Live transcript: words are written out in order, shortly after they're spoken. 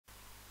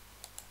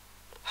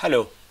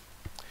Hello.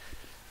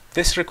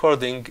 This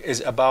recording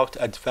is about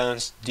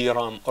advanced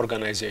DRAM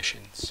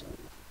organizations.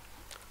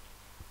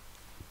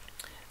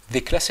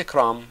 The classic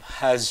RAM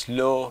has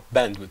low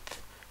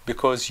bandwidth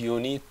because you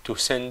need to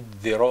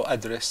send the row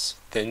address,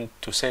 then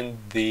to send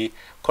the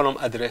column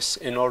address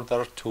in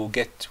order to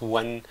get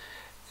one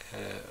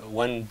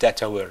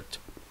data word.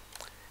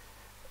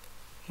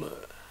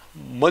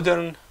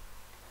 Modern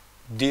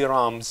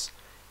DRAMs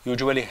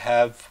usually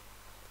have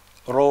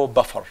row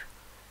buffer.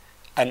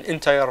 An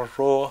entire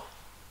row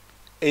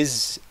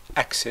is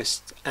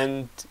accessed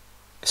and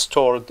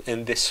stored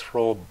in this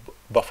row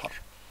buffer.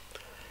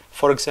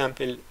 For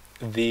example,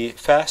 the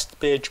fast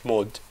page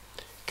mode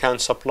can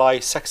supply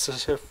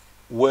successive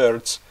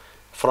words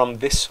from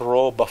this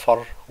row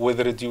buffer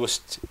with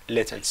reduced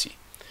latency.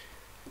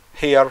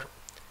 Here,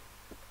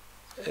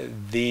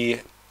 the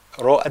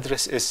row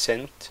address is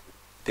sent,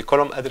 the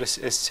column address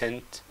is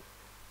sent,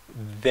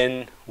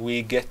 then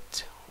we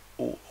get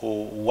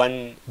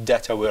one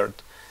data word.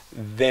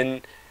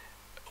 Then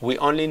we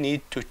only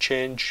need to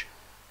change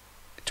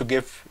to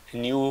give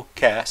new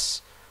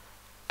cas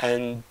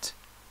and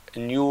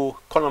new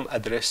column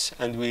address,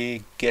 and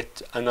we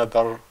get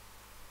another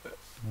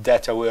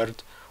data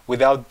word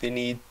without the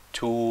need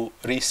to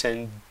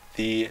resend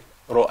the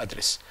row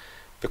address,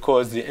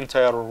 because the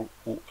entire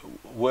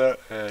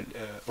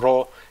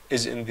row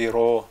is in the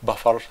row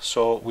buffer,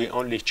 so we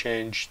only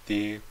change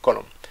the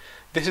column.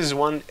 This is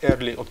one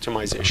early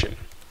optimization.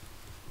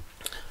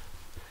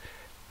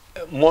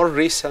 More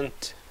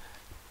recent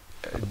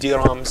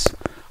DRAMs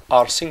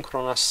are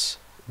synchronous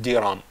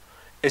DRAM,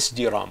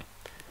 SDRAM.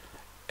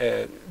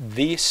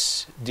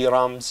 These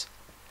DRAMs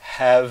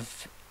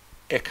have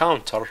a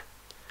counter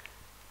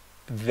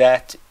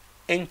that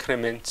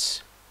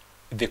increments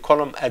the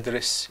column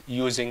address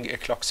using a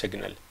clock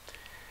signal.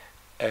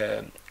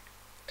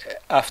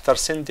 After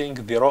sending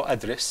the row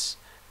address,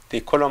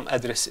 the column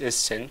address is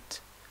sent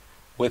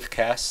with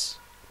cas.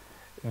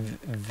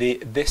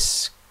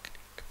 This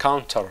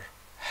counter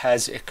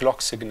has a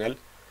clock signal,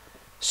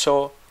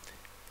 so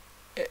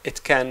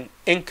it can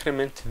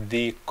increment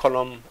the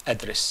column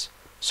address,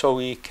 so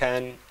we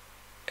can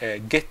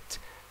get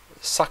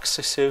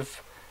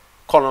successive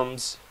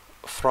columns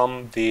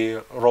from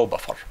the row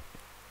buffer.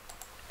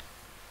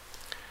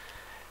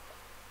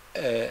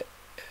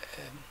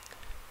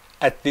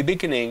 At the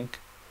beginning,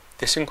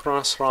 the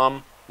synchronous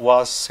RAM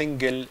was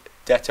single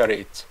data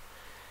rate.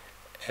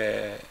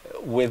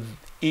 With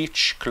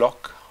each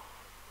clock,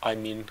 I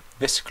mean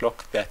this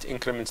clock that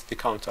increments the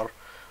counter,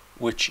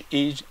 which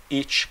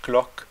each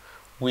clock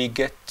we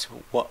get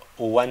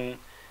one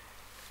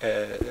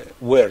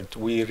word,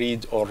 we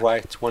read or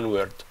write one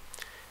word.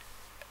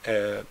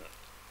 The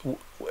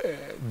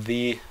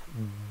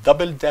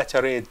double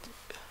data rate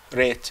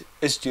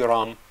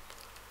SDRAM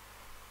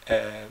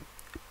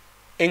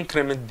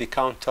increment the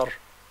counter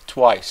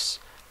twice,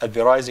 at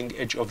the rising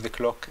edge of the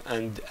clock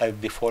and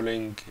at the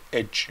falling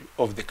edge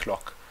of the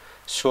clock.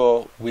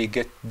 So we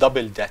get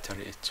double data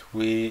rate.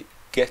 We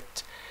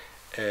get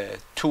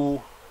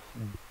two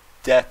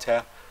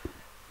data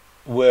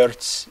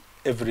words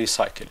every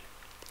cycle.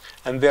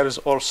 And there is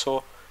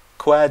also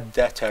quad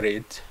data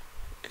rate,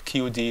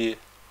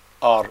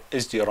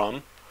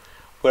 QDR-SDRAM,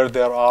 where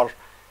there are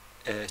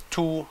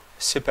two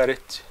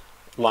separate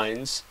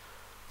lines,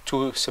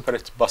 two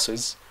separate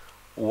buses,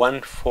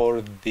 one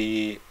for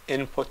the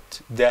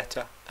input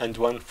data and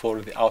one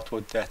for the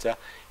output data.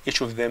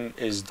 Each of them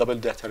is double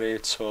data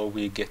rate, so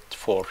we get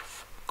 4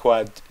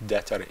 quad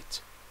data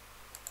rate.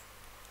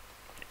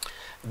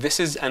 This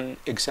is an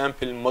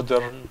example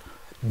modern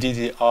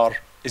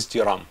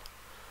DDR-SDRAM.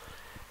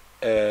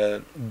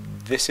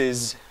 This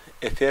is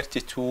a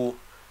 32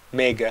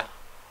 mega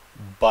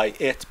by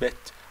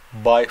 8-bit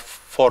by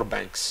 4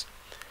 banks.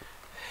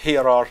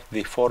 Here are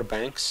the 4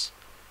 banks.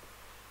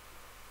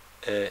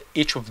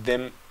 Each of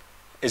them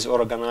is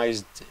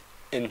organized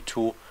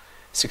into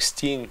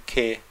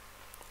 16K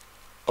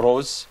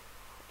rows,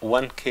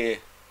 1K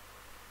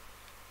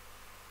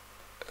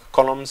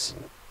columns,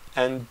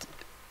 and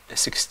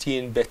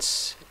 16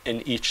 bits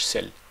in each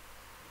cell.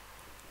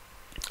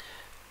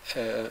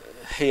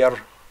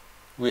 Here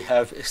we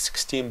have a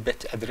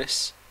 16-bit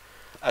address.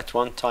 At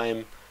one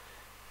time,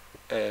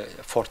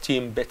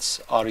 14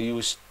 bits are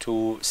used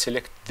to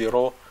select the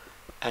row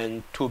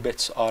and 2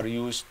 bits are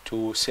used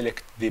to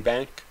select the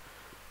bank.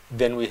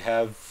 Then we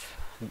have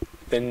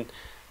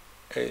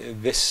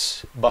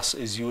this bus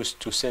is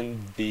used to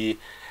send the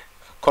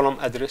column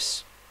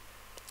address,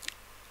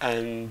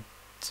 and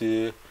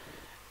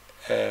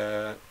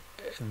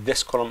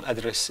this column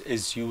address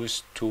is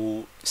used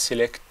to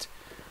select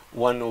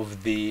one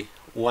of the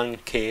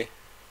 1K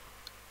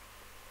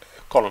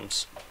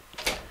columns.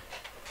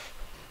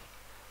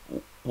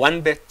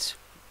 1 bit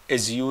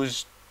is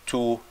used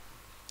to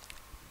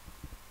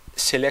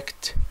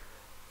select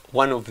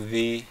one of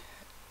the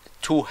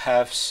 2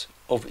 halves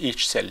of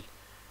each cell.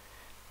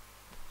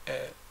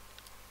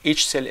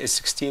 Each cell is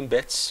 16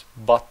 bits,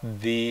 but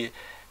the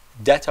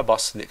data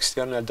bus, the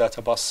external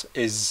data bus,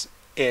 is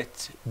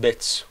 8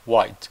 bits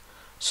wide.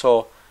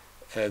 So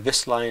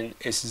this line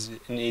is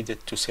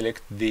needed to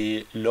select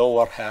the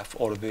lower half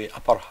or the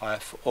upper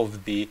half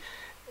of the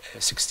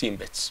 16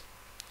 bits.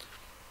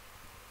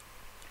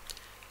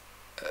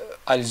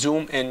 I'll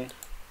zoom in.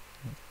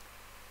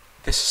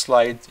 This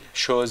slide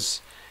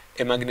shows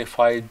a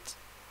magnified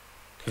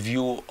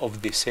view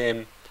of the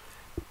same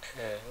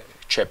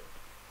chip.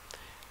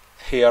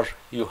 Here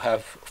you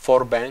have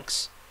 4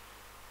 banks.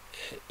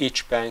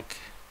 Each bank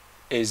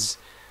is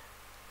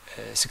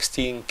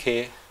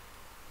 16K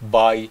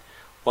by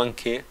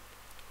 1K,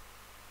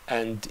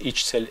 and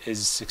each cell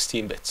is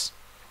 16 bits.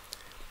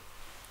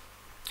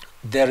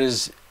 There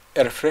is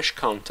a refresh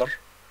counter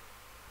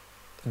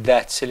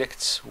that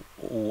selects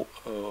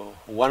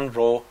one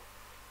row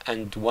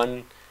and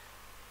one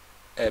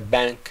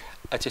bank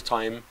at a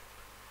time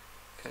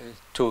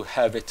to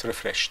have it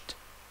refreshed.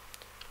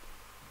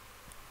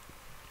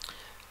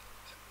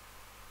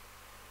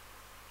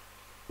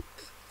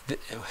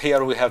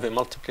 Here we have a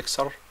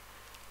multiplexer,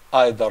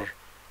 either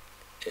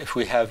if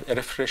we have a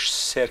refresh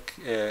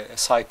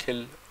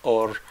cycle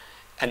or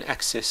an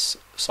access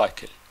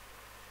cycle.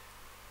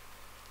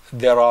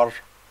 There are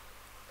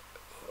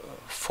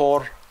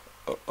 4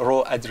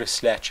 row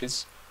address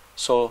latches,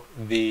 so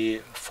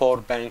the 4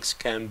 banks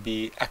can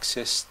be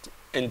accessed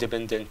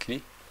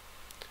independently,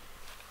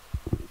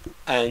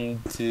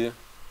 and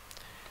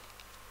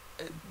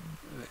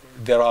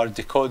there are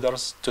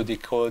decoders to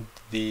decode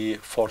the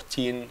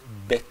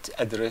 14-bit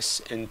address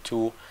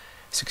into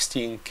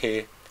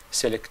 16K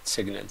select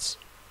signals.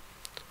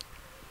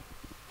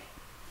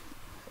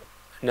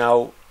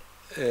 Now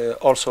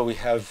also we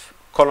have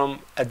column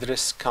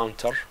address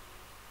counter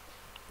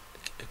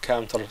 //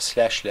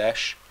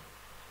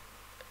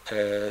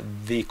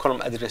 the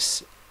column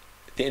address,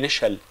 the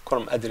initial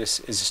column address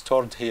is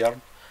stored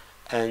here,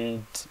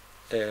 and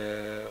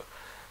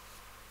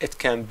it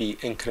can be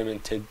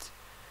incremented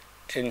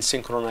in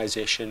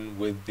synchronization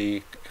with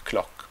the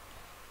clock.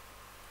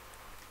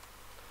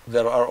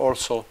 There are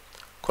also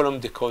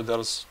column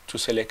decoders to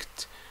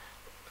select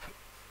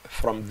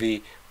from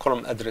the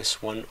column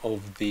address one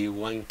of the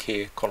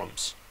 1K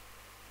columns.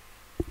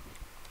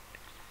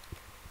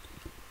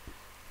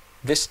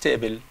 This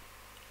table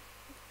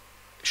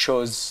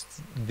shows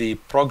the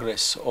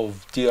progress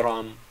of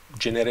DRAM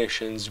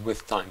generations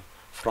with time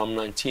from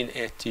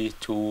 1980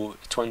 to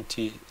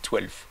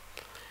 2012.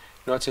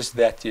 Notice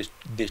that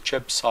the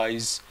chip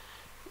size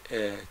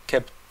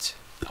kept,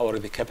 or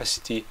the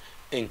capacity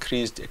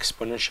increased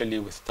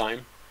exponentially with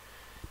time.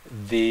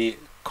 The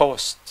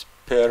cost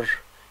per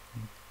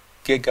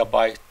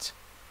gigabyte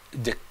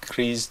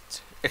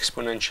decreased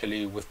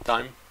exponentially with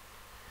time.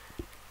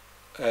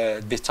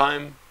 The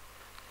time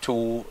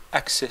to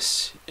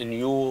access a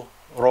new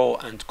row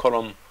and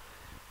column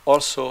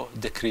also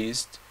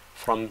decreased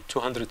from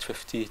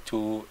 250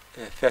 to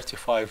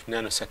 35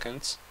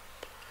 nanoseconds.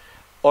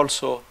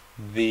 Also,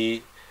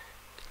 the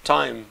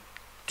time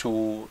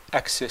to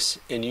access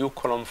a new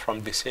column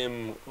from the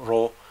same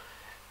row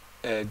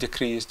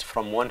decreased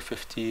from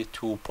 150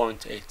 to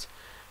 0.8.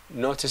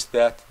 Notice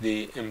that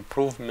the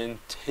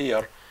improvement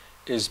here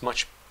is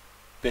much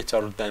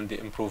better than the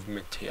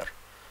improvement here,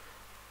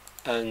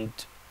 and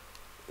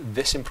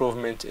this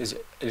improvement is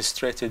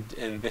illustrated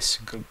in this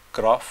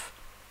graph.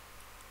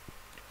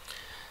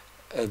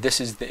 This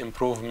is the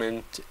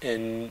improvement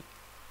in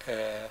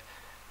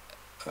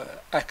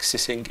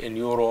accessing a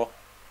new row,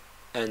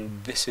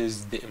 and this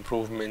is the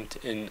improvement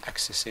in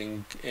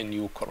accessing a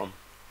new column.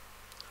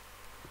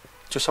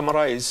 To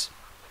summarize,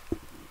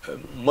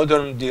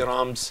 modern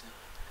DRAMs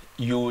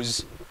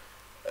use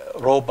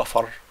row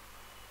buffer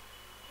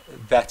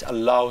that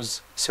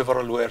allows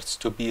several words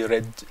to be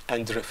read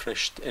and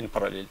refreshed in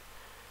parallel.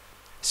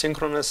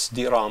 Synchronous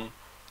DRAM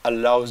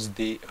allows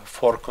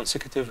for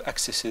consecutive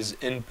accesses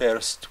in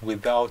burst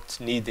without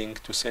needing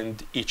to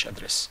send each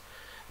address.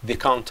 The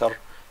counter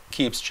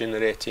keeps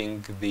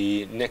generating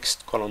the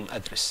next column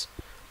address,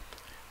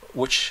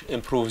 which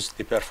improves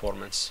the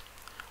performance.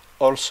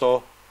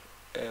 Also,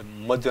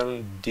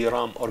 modern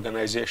DRAM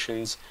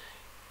organizations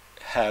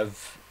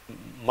have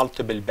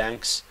multiple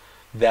banks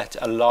that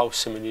allow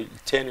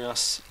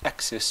simultaneous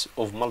access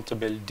of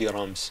multiple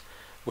DRAMs,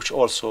 which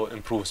also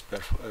improves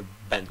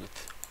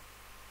bandwidth.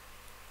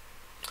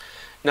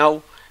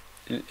 Now,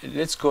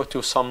 let's go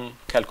to some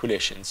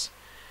calculations.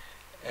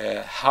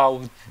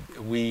 How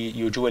we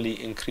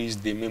usually increase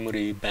the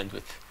memory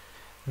bandwidth.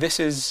 This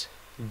is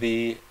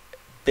the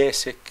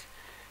basic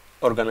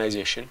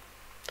organization.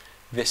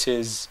 This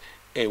is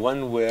a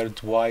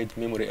one-word wide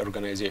memory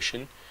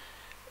organization.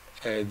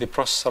 The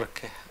processor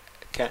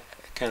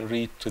can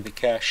read to the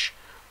cache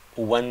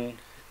one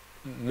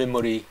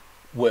memory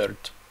word.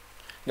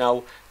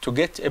 Now, to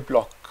get a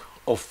block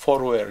of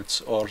 4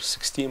 words or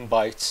 16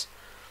 bytes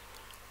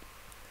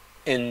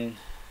in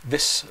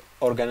this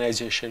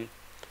organization,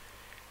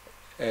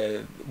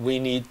 we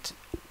need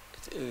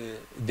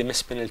the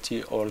miss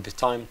penalty, or the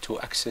time to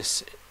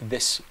access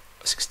this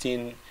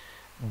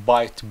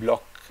 16-byte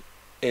block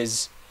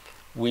is,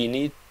 we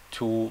need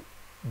to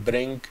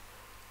bring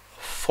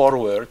 4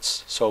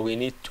 words, so we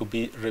need to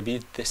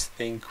repeat this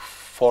thing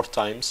 4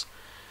 times.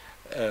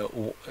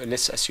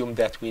 let's assume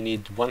that we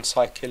need 1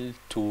 cycle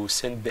to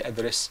send the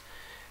address,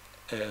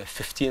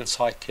 15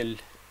 cycle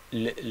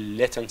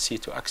latency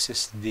to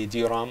access the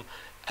DRAM,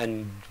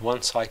 and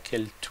 1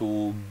 cycle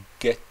to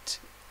get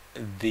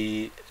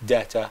the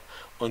data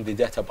on the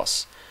data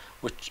bus,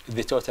 which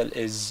the total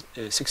is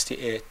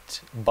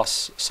 68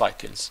 bus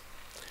cycles.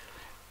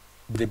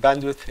 The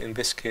bandwidth in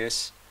this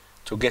case,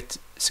 to get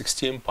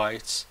 16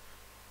 bytes,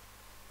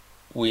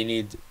 we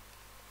need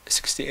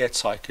 68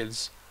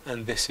 cycles,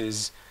 and this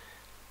is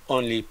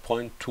only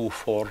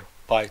 0.24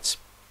 bytes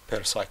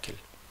per cycle.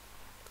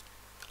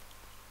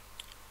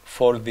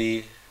 For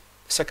the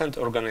second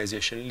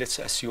organization, let's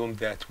assume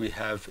that we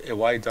have a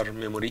wider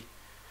memory,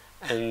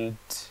 and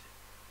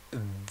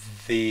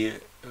the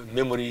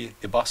memory,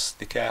 the bus,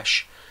 the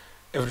cache,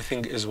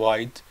 everything is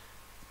wide.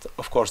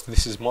 Of course,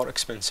 this is more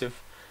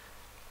expensive,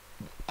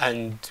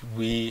 and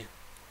we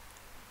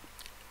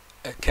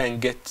can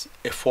get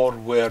a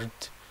 4-word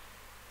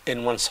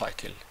in 1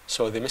 cycle.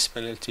 So the miss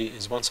penalty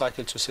is 1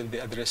 cycle to send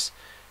the address,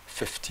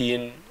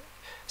 15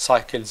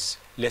 cycles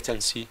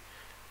latency,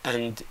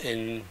 and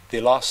in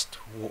the last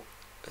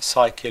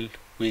cycle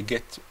we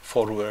get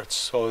 4 words.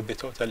 So the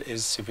total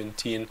is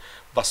 17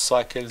 bus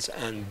cycles,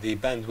 and the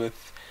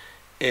bandwidth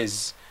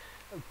is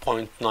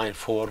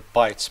 0.94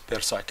 bytes per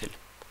cycle.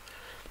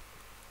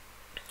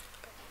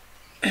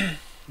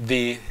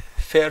 The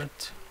third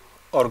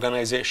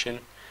organization,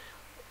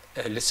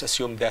 let's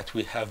assume that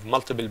we have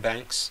multiple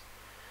banks,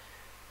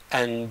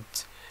 and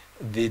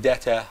the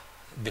data,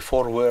 the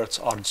 4 words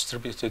are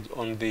distributed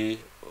on the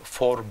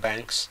 4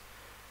 banks.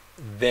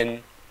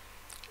 Then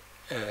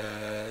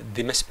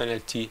the miss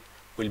penalty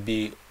will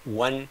be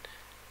 1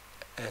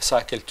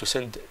 cycle to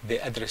send the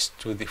address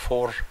to the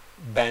 4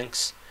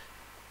 banks,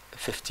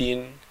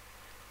 15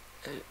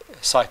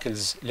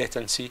 cycles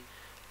latency,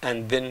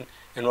 and then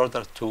in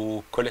order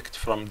to collect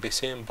from the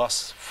same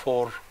bus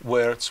 4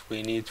 words,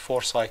 we need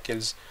 4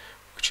 cycles,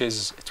 which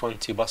is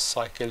 20 bus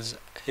cycles.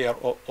 Here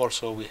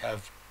also we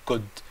have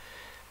good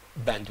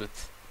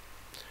bandwidth.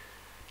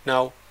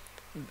 Now,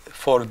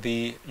 for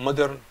the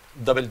modern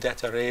double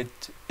data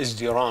rate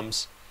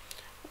SDRAMs,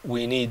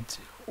 we need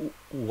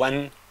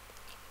 1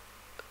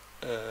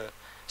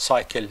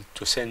 cycle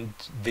to send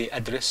the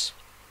address.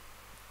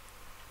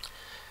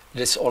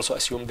 Let's also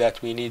assume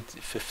that we need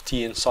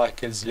 15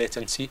 cycles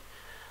latency,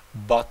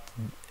 but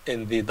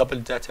in the double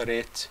data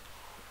rate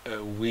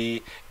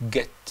we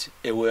get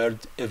a word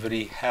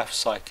every half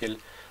cycle,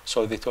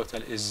 so the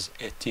total is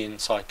 18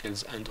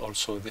 cycles, and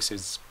also this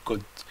is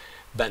good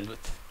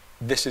bandwidth.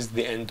 This is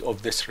the end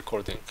of this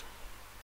recording.